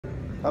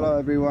Hello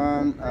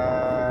everyone.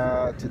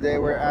 Today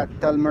we're at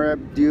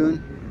Moreeb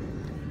Dune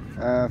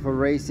for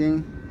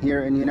racing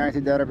here in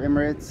United Arab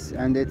Emirates,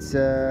 and it's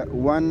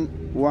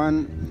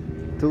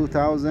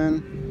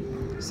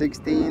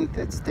 1/1/2016.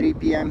 It's 3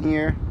 p.m.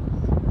 here.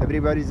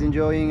 Everybody's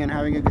enjoying and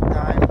having a good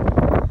time.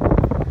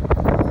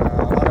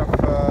 A lot of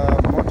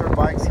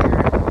motorbikes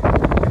here.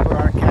 People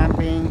are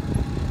camping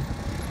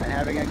and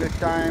having a good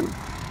time.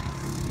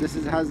 This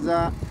is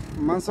Hazza,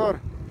 Mansour,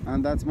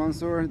 and that's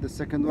Mansour, the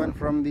second one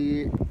from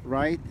the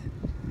right,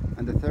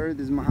 and the third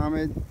is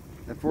Mohammed,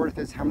 the fourth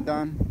is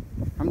Hamdan.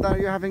 Hamdan, are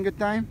you having a good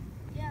time?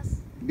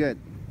 Yes. Good.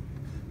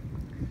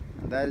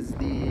 And that is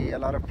a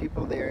lot of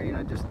people there,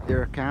 just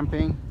they're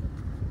camping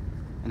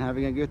and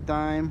having a good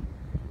time.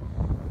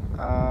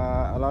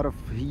 A lot of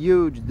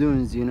huge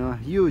dunes,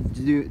 huge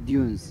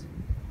dunes.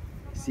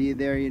 See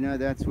there,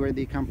 that's where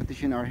the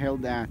competition are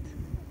held at.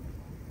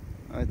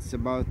 It's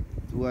about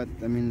what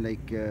I mean,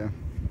 like a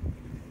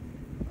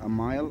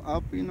mile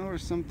up, or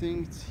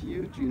something. It's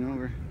huge,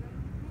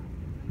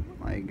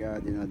 my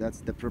God,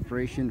 that's the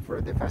preparation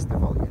for the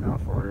festival,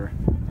 for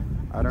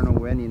I don't know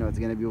when, it's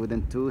gonna be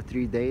within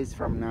 2-3 days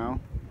from now,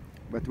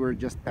 but we're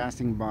just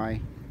passing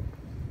by,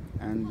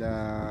 and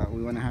we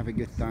want to have a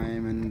good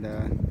time and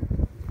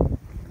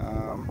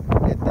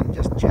let them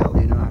just chill,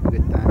 have a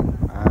good time.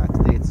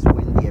 Today it's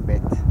windy a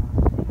bit.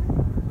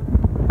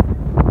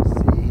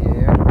 See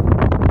here.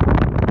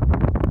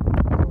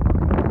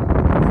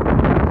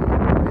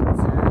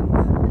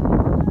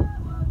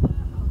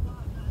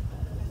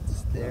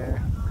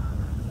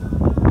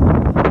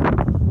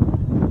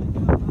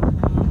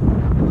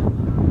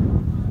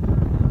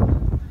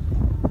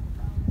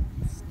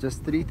 Just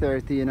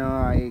 3:30, I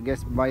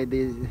guess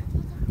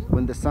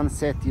when the sun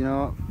set,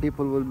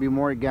 people will be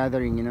more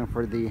gathering,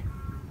 for the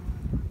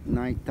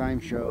nighttime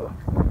show.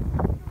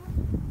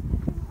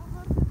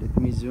 Let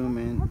me zoom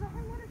in.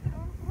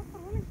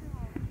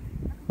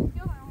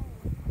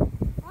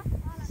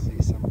 See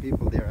some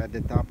people there at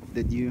the top of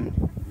the dune.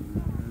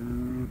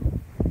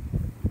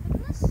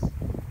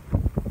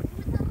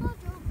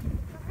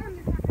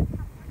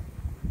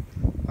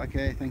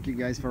 Okay, thank you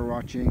guys for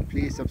watching.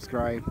 Please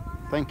subscribe.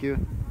 Thank you.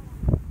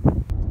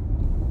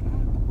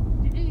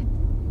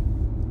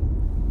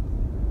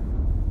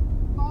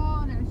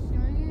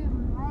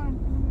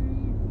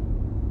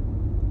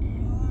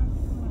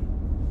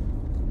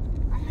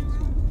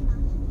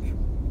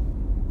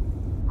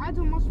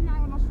 عادهم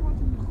اسمعوا الاصوات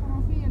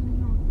الخرافيه اللي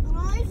هناك.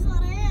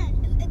 رايزرين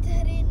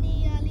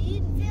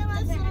الادرينالين في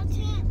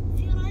رايزرتين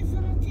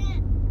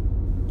رايزرتين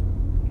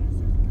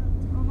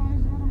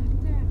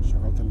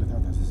شغلت الليتات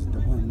على اساس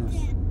تدبون الناس.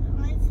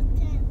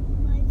 رايزرتين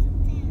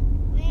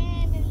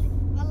وين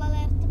والله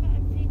لا يرتفع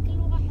في كل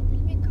واحد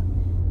البيك اب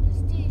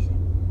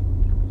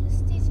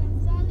الستيشن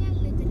الثانيه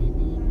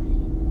الادرينالين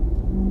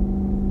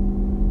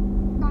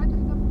بعد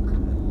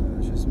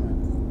شو اسمه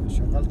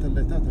شغلت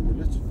الليتات اقول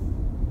لك.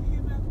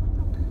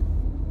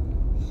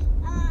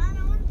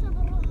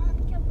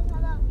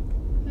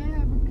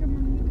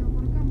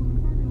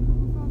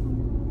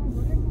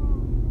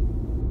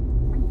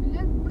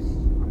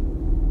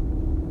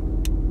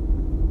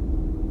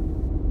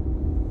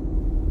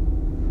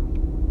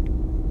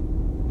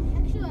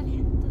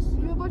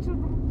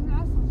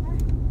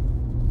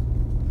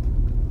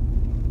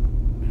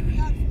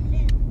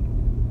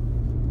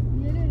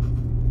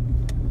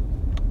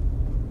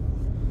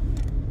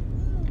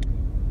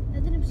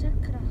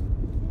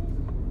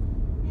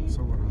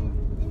 صور هذا.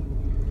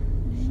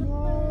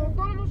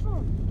 طالع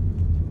صور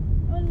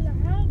ولا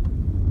حاجة.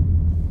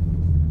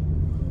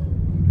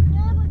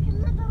 يابا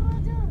كله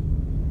دراجات.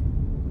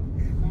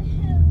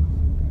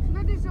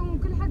 ما يسوون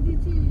كل حد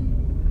يجي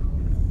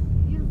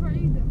يرفع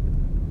ايده.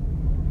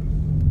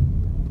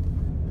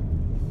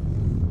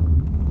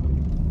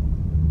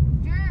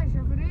 جيش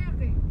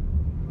افريقي.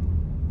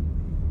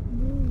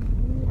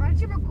 انا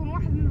شي بكون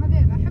واحد من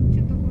هذيل، احب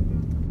جدا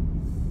الرجال.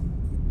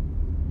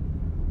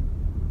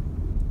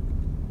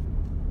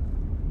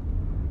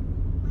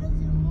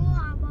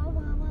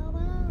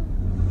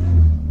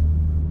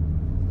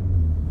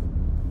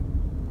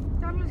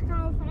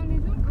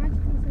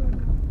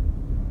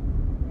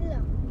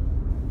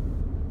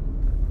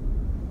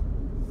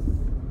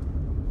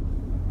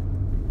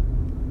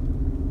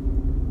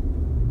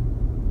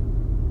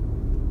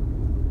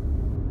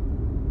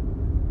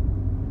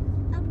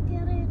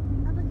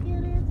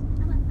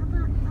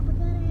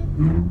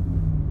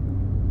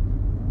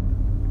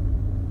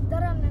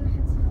 درى ان انا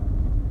حتسوي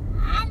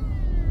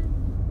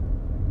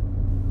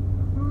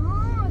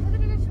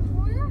تدري ليش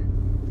اخويا؟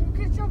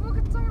 يمكن شافوك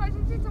تصور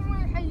عشان شي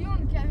تبغون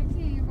يحيونك، يعني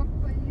شي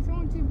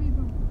يسوون شي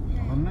بيدهم.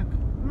 ظنك؟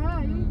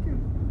 يمكن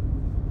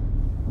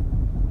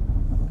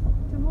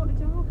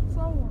شافوك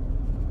تصور.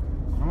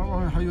 ما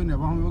بغوا يحيوني،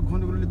 ابغاهم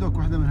يوقفون يقولوا لي دوك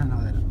واحده من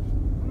هذيلا.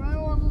 ما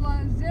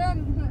والله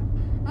زين،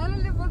 انا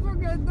اللي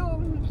بسوق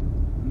عندهم.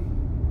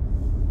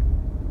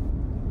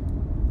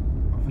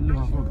 اللي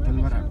هو فوق تل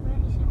مرعب.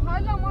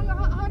 هاي لا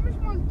هاي مش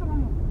مال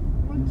ترمى،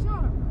 مال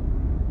شارع.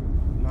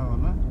 لا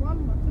والله؟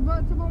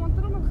 والله تبغى مال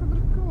ترمى تاخذ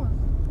لك كواس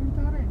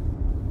ومتارين.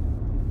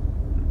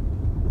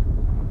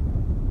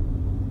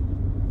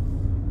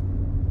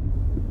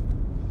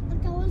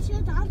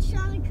 مشيت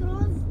عطشان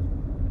كروز؟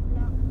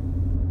 لا.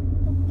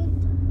 طب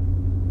انت؟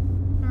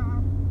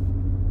 نعم.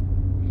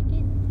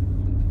 اكيد.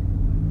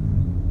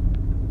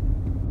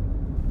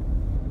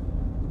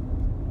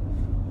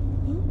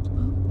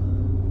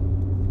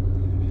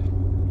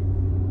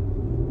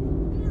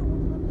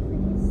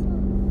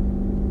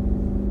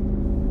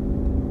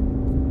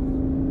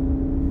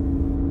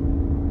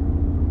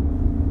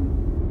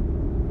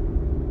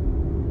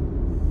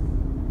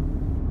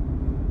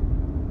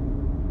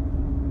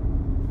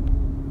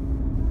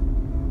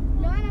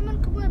 لو انا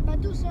منكم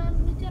بدوس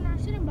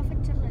 220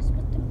 بفتش الرئيس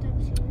بتم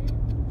تمشي.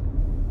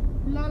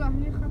 لا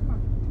هي خطأ.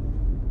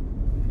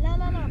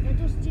 لا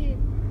بدوس جي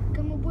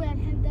كم ابويا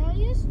الحين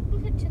دايس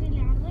بفتش لي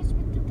على الرئيس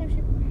بتم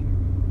تمشي بروحها.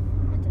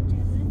 ما تمشي.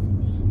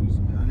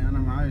 يعني انا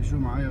معاي شو؟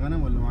 معاي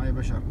غنم ولا معاي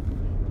بشر؟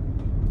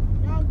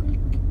 لا اقول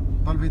لك.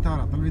 طل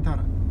فيتارة طل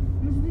فيتارة.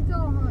 مش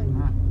فيتورا هاي.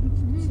 ها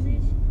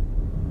متسوبيشي.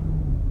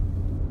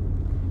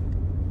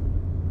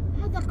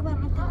 هذا اكبر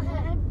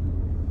عطاء.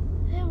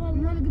 اي من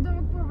والله. اللي قدام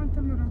الطور عن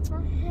تمرة صح؟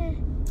 إيه.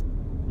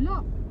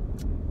 لا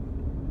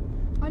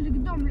هاي اللي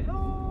قدام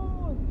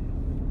العود.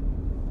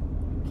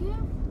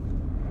 كيف؟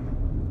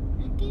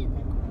 اكيد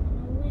اكبر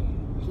من وين.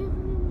 كيف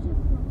اللي مش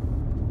أكبر؟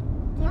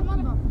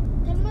 أكبر.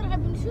 المرعب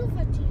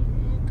نشوفه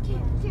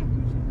كيف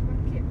مش أكبر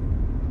كيف؟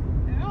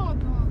 عود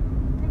هذا.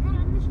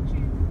 تمرة مش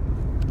شيء.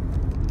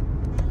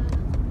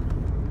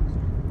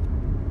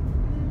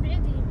 من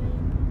بعيد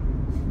يبين.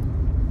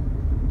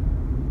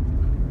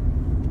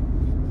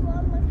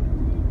 والله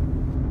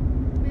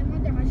ما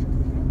دعا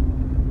شكلها.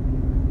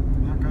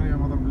 ذاك انا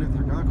ما ضرب الليت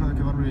حق هذاك وهذاك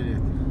يضرب لي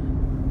الليت.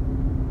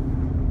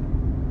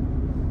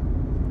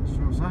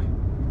 شو صح؟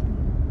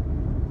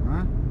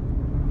 ها؟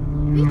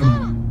 في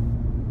طارة.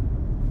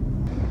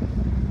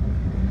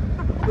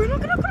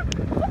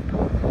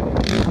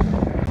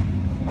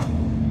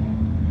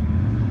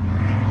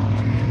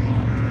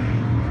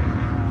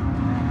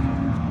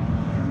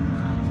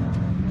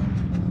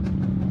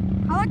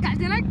 هذا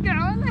قاعد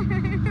يرجع ولا؟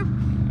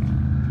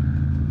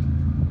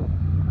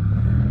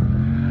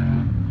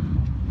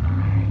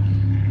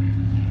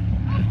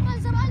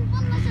 افضل الف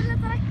والله عشان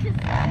تركز.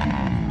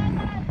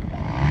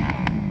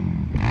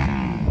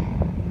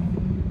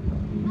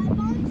 هاي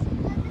بونس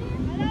تدري؟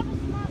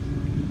 ملابس مصر.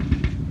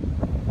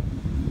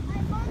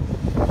 هاي بونس.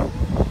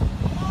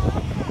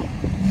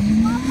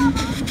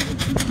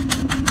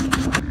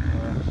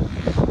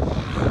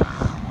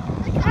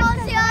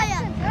 راسي هاي.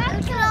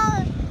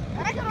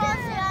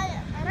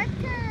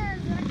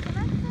 ركز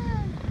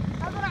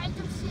هذا راعي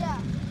تمشيها.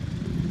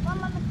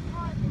 والله انك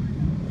هادي.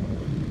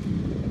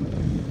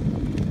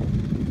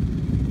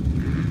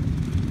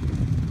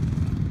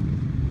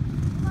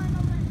 الله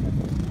ينور.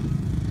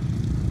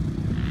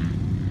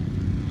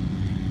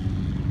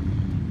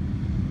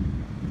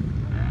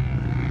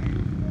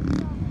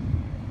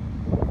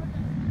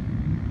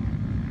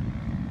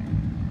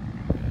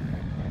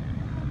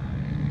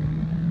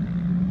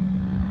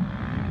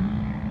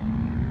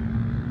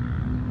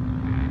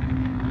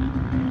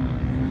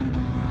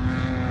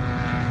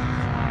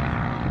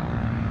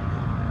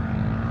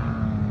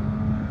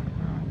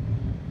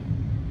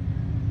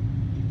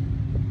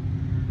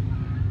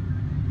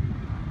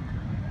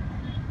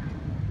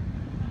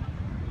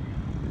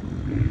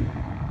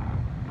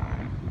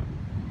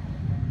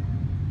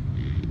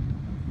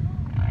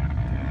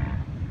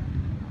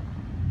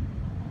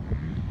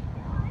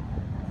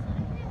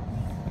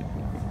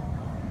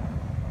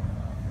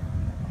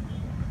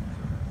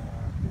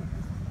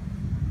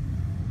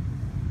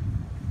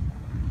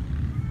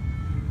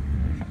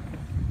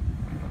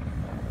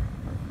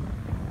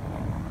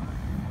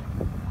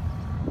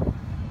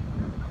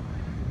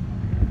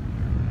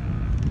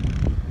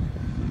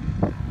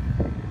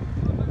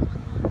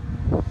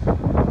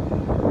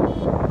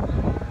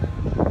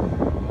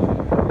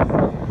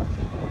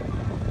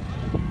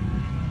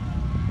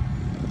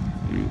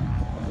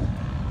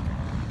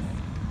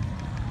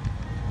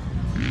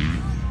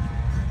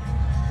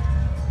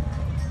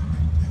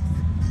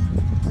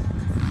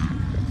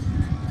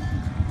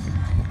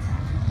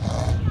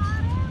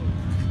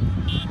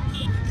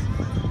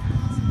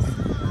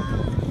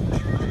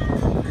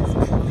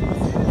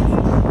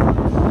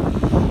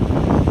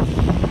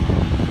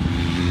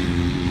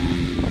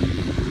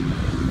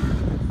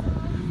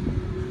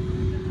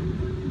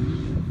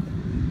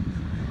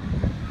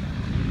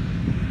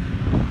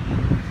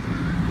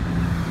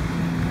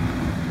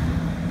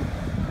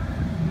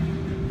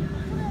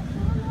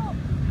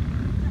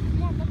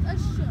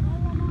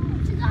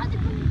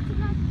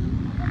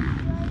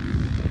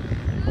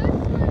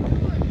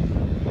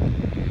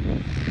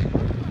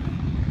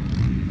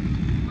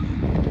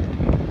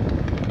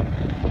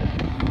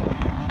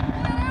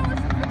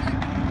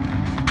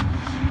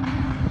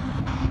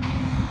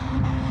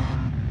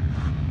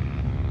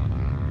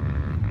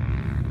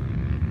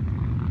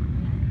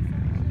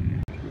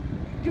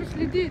 جبت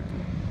جديد.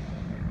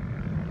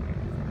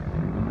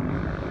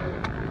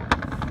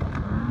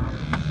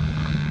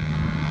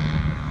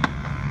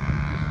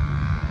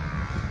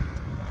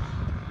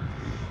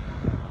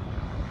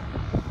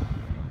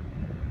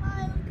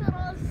 هاي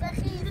الكرة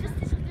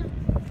السخيفة.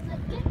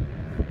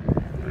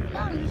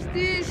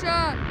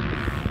 ستيشن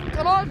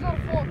كروزر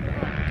فوق.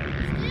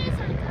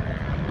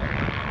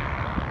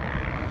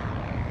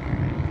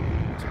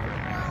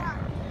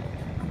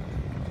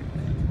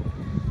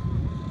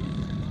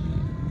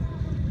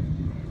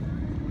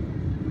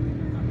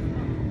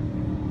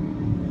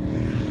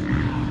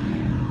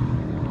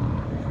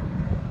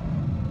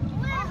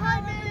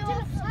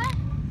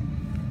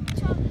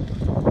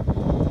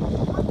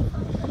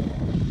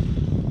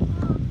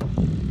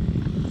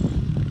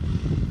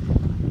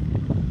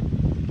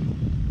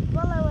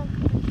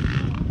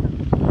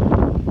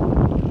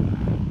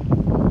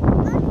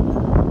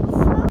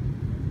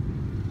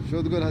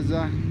 شو تقول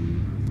هزاع؟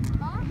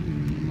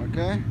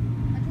 اوكي؟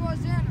 اجواء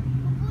زينة.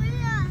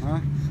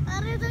 ابويا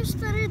اريد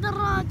اشتري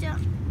دراجة.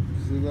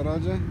 تشتري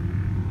دراجة؟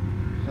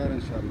 خير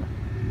ان شاء الله.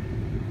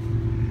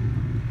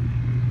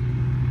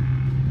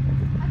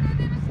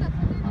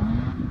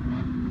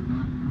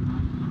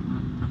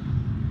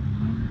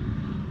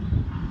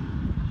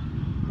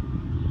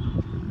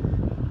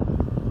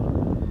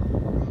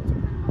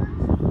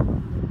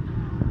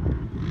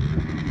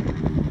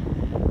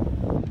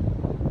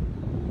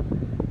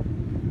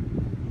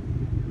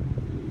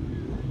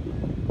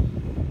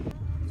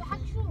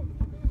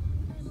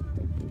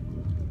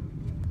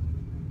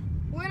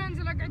 وين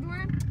انزل اقعد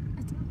وين؟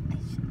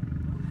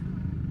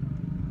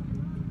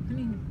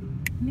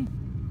 هني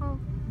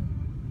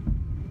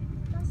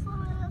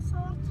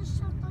صورت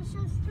الشنطة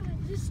شفتوا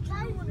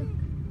يسكرونك.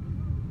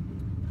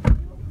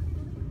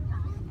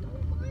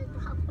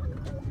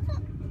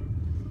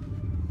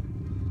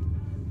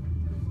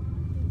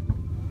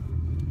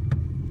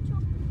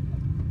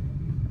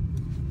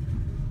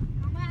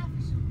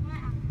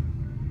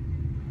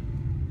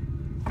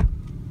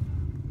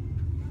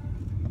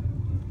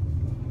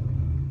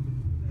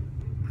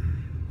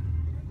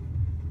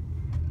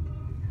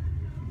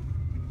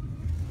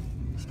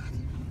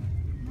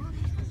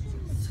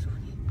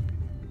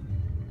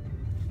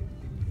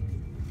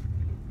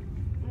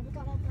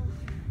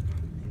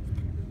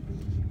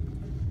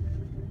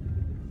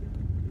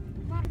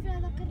 ما في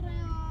هذاك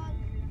الريال.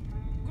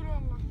 قول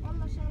والله.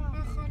 والله شراب.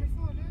 ما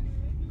خالفوه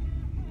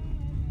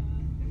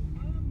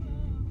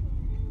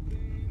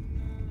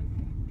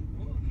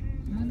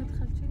ما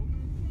ندخل شيء.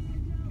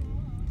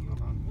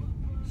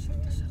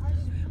 شرطة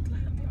حط له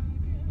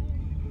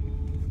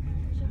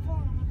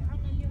شافونا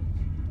مدعونا اليوم.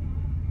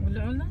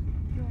 ولعونا؟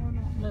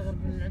 الله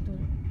يغرب العدو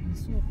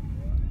منصور.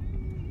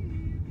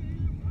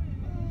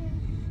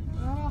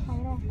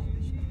 وراحة.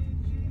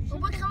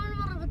 وبك كمان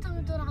مرة بتم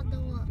دور على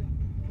الدوار.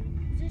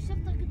 زي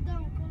الشرطة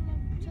قدامك والله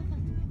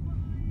شفت.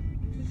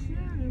 ايش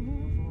يعني ابو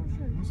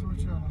شيء؟ ما سويت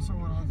شيء، انا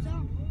اصور هذا.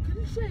 حزام.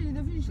 كل شيء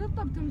اذا في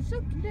شرطة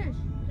بتمسك ليش؟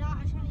 لا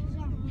عشان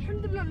حزام.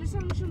 الحمد لله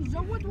اللسان مش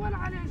مزود ولا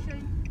عليه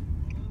شيء.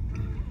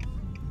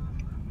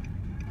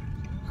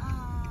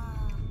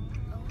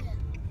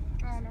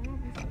 لا ما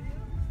في شيء.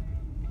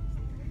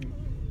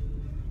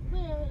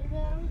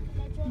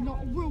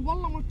 لا ابوي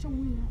والله ما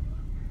تسويها.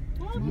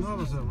 ما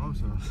بسوي.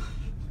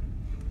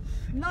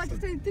 لا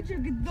تجي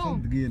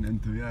قدام. صدقين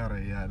انتم يا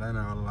ريال،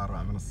 انا والله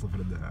راح من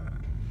الصفر ده.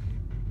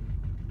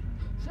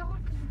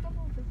 شغلك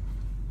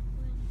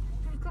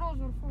في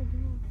الكروزر فوق.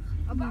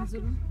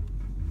 انزلوا.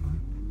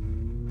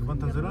 تبغون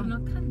تنزلون؟ خلينا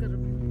نقرب.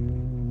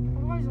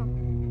 الريزر.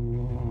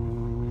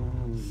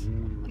 الله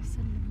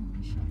يسلمهم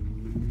ان شاء الله.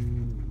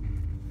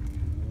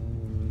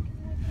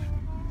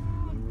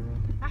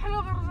 احلى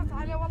غرزت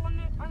عليه والله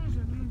اني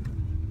انزل منه.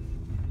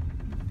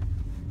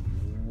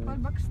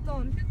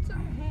 الباكستاني شو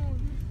تسوون؟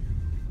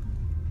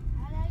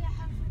 على اي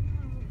حرف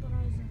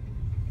الريزر.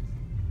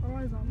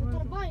 الريزر.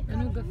 بايك.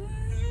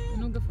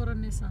 نوقف ورا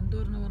النيسان،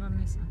 دورنا ورا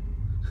النيسان.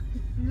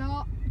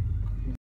 لا